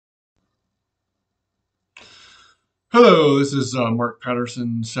Hello, this is Mark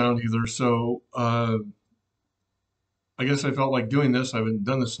Patterson, Sound Healer. I guess I felt like doing this. I haven't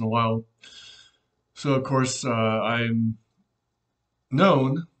done this in a while. So, of course, I'm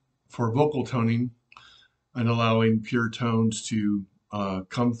known for vocal toning and allowing pure tones to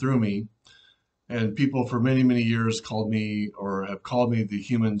come through me. And people for many, many years called me or have called me the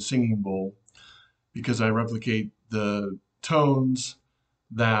human singing bowl because I replicate the tones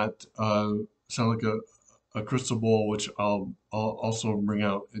that sound like a crystal bowl, which I'll also bring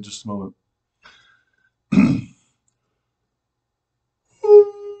out in just a moment.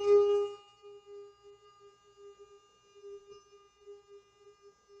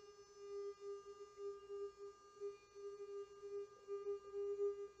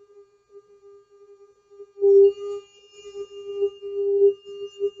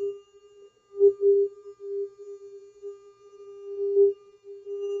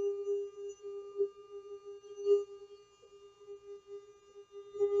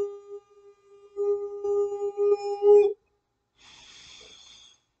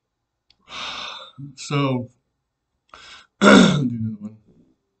 So, do another one.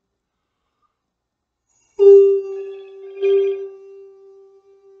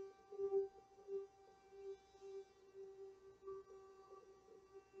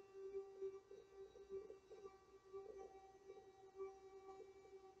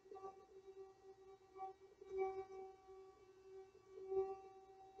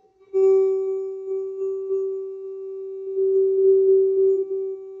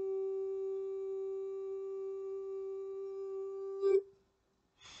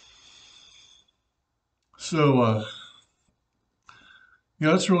 So,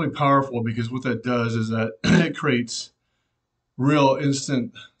 that's really powerful because what that does is that it creates real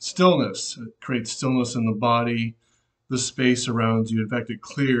instant stillness. It creates stillness in the body, the space around you. In fact, it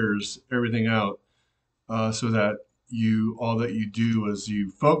clears everything out so that all that you do is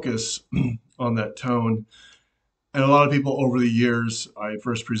you focus on that tone. And a lot of people over the years, I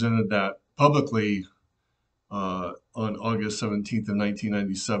first presented that publicly on August 17th of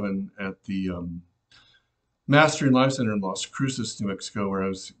 1997 at the Mastery and Life Center in Las Cruces, New Mexico, where I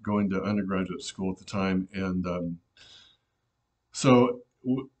was going to undergraduate school at the time. And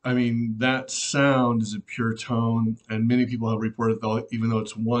I mean, that sound is a pure tone, and many people have reported even though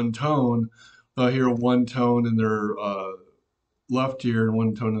it's one tone, they'll hear one tone in their left ear and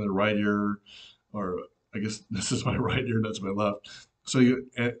one tone in their right ear, or I guess this is my right ear, that's my left.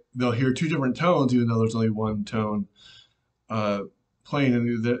 They'll hear two different tones, even though there's only one tone uh, playing.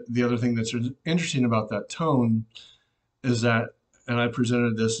 And the other thing that's interesting about that tone is that, and I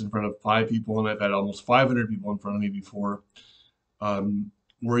presented this in front of 5 people, and I've had almost 500 people in front of me before,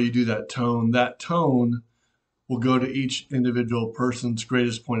 where you do that tone will go to each individual person's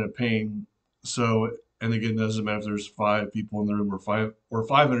greatest point of pain. So, and again, it doesn't matter if there's 5 people in the room or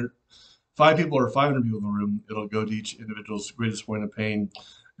 500, 5 people or 500 people in the room, it'll go to each individual's greatest point of pain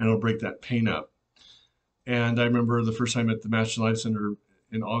and it'll break that pain up. And I remember the first time at the Master Life Center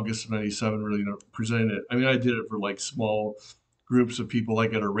in August of 97, really, presenting it. I mean, I did it for like small groups of people,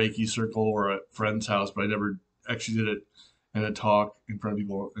 like at a Reiki circle or at a friend's house, but I never actually did it in a talk in front of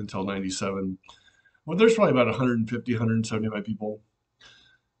people until 97. Well, there's probably about 150, 175 people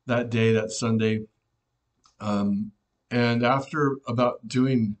that day, that Sunday. Um, and after about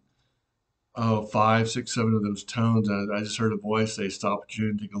doing 5, 6, 7 of those tones, I just heard a voice say, "Stop,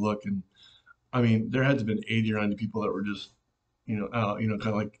 June, take a look." And I mean, there had to have been 80 or 90 people that were just, out, kind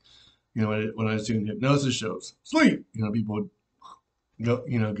of like, when I was doing hypnosis shows, sleep, people would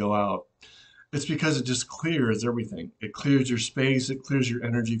go out. It's because it just clears everything. It clears your space. It clears your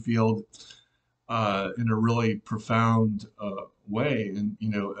energy field in a really profound way. And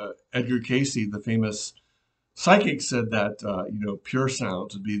Edgar Casey, the famous psychic, said that pure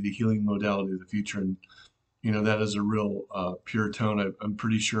sounds would be the healing modality of the future, and that is a real pure tone. I'm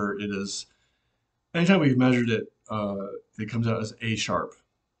pretty sure it is. Anytime we've measured it, it comes out as A sharp,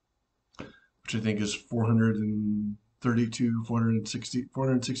 which I think is 432, 460,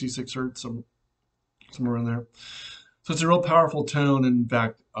 466 hertz, somewhere in there. So it's a real powerful tone. In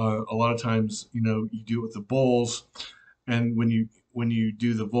fact, a lot of times, you do it with the bowls, and when you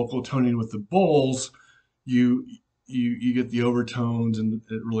do the vocal toning with the bowls, you you get the overtones, and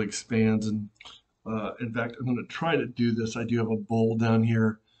it really expands. And in fact, I'm going to try to do this. I do have a bowl down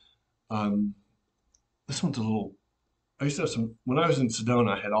here. Um, this one's a little. I used to have some when I was in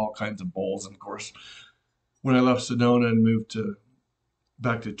Sedona. I had all kinds of bowls, and of course, when I left Sedona and moved to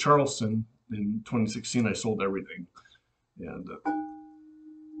back to Charleston in 2016, I sold everything. And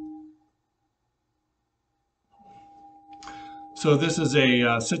so this is a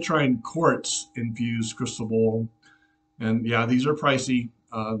citrine quartz infused crystal bowl. And yeah, these are pricey.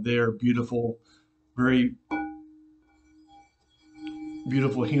 They're beautiful, very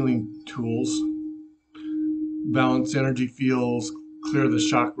beautiful healing tools. Balance energy fields, clear the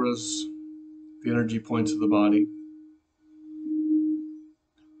chakras, the energy points of the body.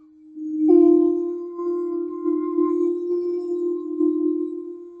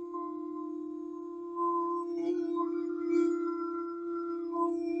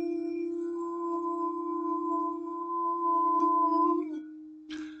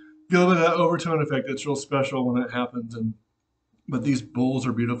 Feel a bit of that overtone effect. It's real special when it happens. But these bowls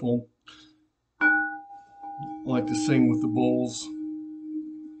are beautiful. I like to sing with the bowls.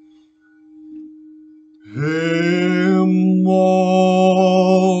 Hemon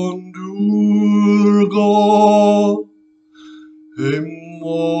Durga,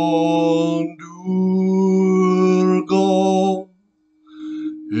 Hemon Durga,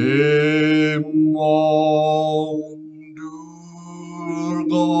 Hemon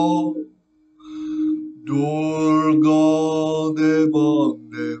Durga, Durga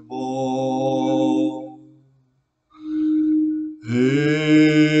Devang Deva.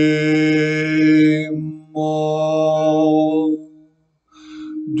 Hemon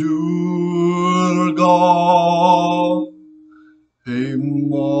Durga,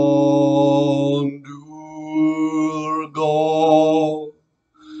 Hemon Durga,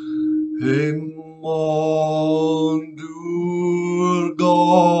 Hemon Durga,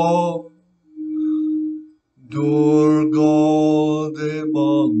 Durga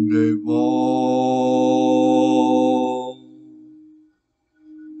Devang Deva.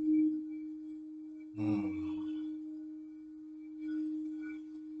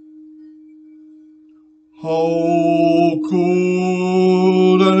 How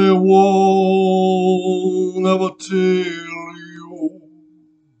could anyone ever tell you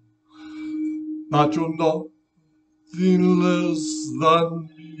that you're nothing less than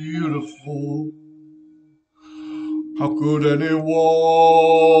beautiful? How could anyone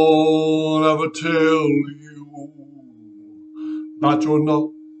ever tell you that you're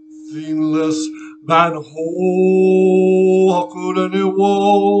nothing less than whole? How could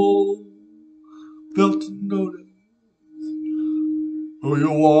anyone fail to notice who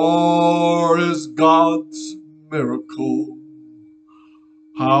you are is God's miracle?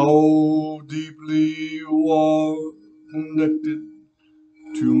 How deeply you are connected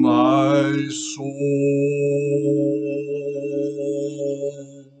to my soul.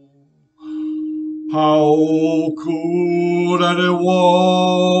 How could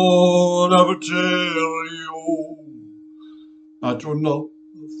anyone ever tell you that you're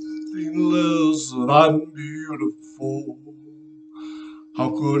nothing less than beautiful? How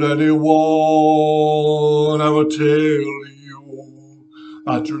could anyone ever tell you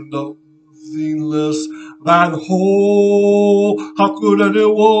that you're nothing less than whole? How could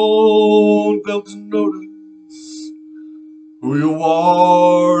anyone fail to notice who you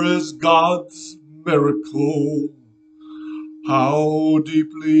are is God's miracle? How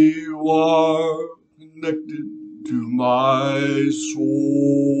deeply you are connected to my soul.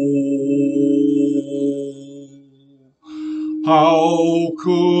 How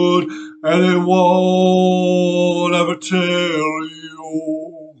could anyone ever tell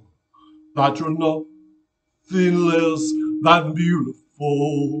you that you're nothing less than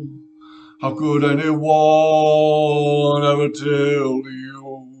beautiful? How could anyone ever tell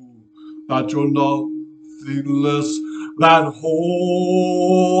you that you're nothing less than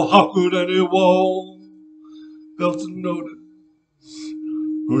whole? How could anyone fail to notice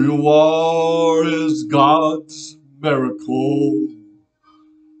who you are is God's miracle?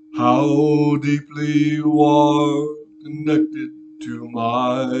 How deeply you are connected to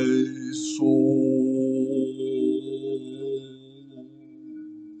my soul.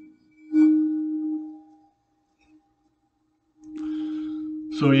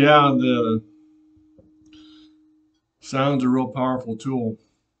 So yeah, the sound's a real powerful tool.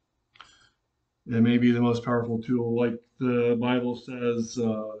 It may be the most powerful tool, like the Bible says.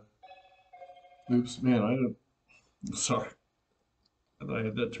 Oops, man, sorry. I thought I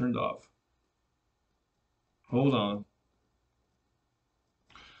had that turned off. Hold on.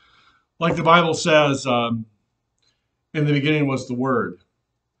 Like the Bible says, in the beginning was the Word,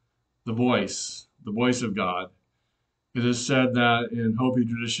 the voice of God. It is said that in Hopi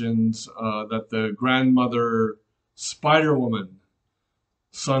traditions that the grandmother Spider Woman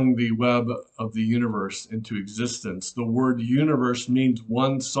sung the web of the universe into existence. The word universe means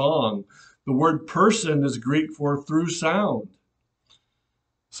one song. The word person is Greek for through sound.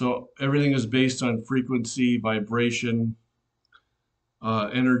 So everything is based on frequency, vibration,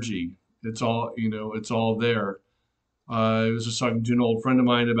 energy. It's all, it's all there. I was just talking to an old friend of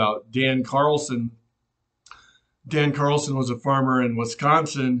mine about Dan Carlson. Dan Carlson was a farmer in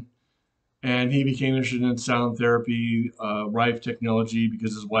Wisconsin, and he became interested in sound therapy, Rife technology,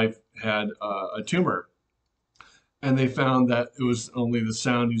 because his wife had a tumor. And they found that it was only the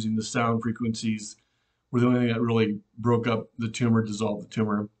sound, using the sound frequencies, were the only thing that really broke up the tumor, dissolved the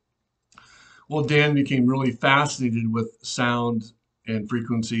tumor. Well, Dan became really fascinated with sound and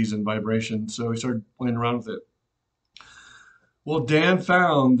frequencies and vibration, so he started playing around with it. Well, Dan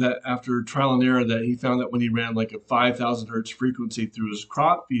found that after trial and error, that he found that when he ran like a 5,000 hertz frequency through his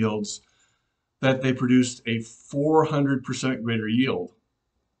crop fields, that they produced a 400% greater yield.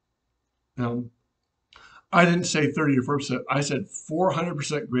 Now, I didn't say 30 or 4%, I said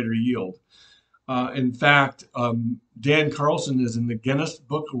 400% greater yield. In fact, Dan Carlson is in the Guinness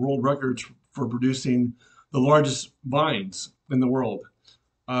Book of World Records for producing the largest vines in the world.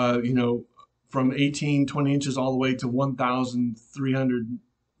 You know, from 18, 20 inches all the way to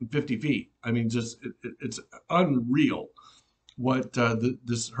 1,350 feet. I mean, just it's unreal what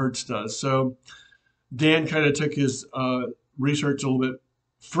this Hertz does. So Dan kind of took his research a little bit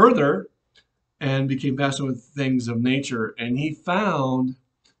further and became fascinated with things of nature. And he found,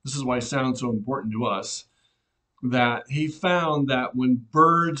 this is why sound's so important to us, that he found that when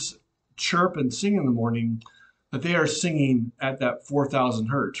birds chirp and sing in the morning, that they are singing at that 4,000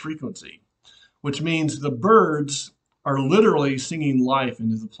 hertz frequency, which means the birds are literally singing life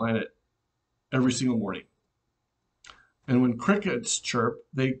into the planet every single morning. And when crickets chirp,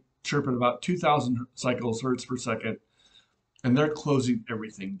 they chirp at about 2,000 cycles hertz per second, and they're closing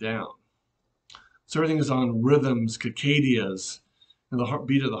everything down. So everything is on rhythms, cicadias, and the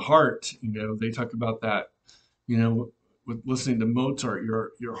heartbeat of the heart. You know, they talk about that. You know, with listening to Mozart,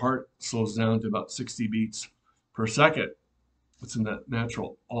 your heart slows down to about 60 beats per second. It's in that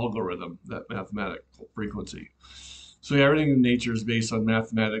natural algorithm, that mathematical frequency. So yeah, everything in nature is based on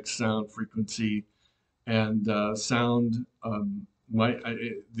mathematics, sound, frequency, and sound.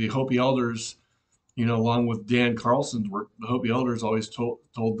 The Hopi elders, you know, along with Dan Carlson's work, the Hopi elders always told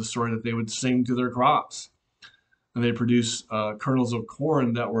the story that they would sing to their crops, and they produce kernels of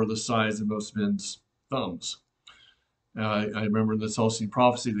corn that were the size of most men's thumbs. I remember in the Celestine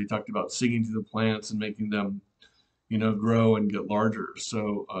prophecy they talked about singing to the plants and making them, you know, grow and get larger.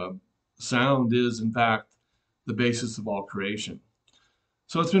 So sound is, in fact, the basis of all creation.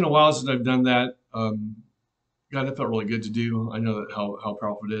 So it's been a while since I've done that. God, that felt really good to do. I know that how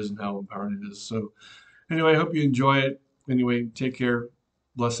powerful it is and how empowering it is. So anyway, I hope you enjoy it. Anyway, take care.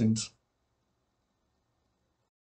 Blessings.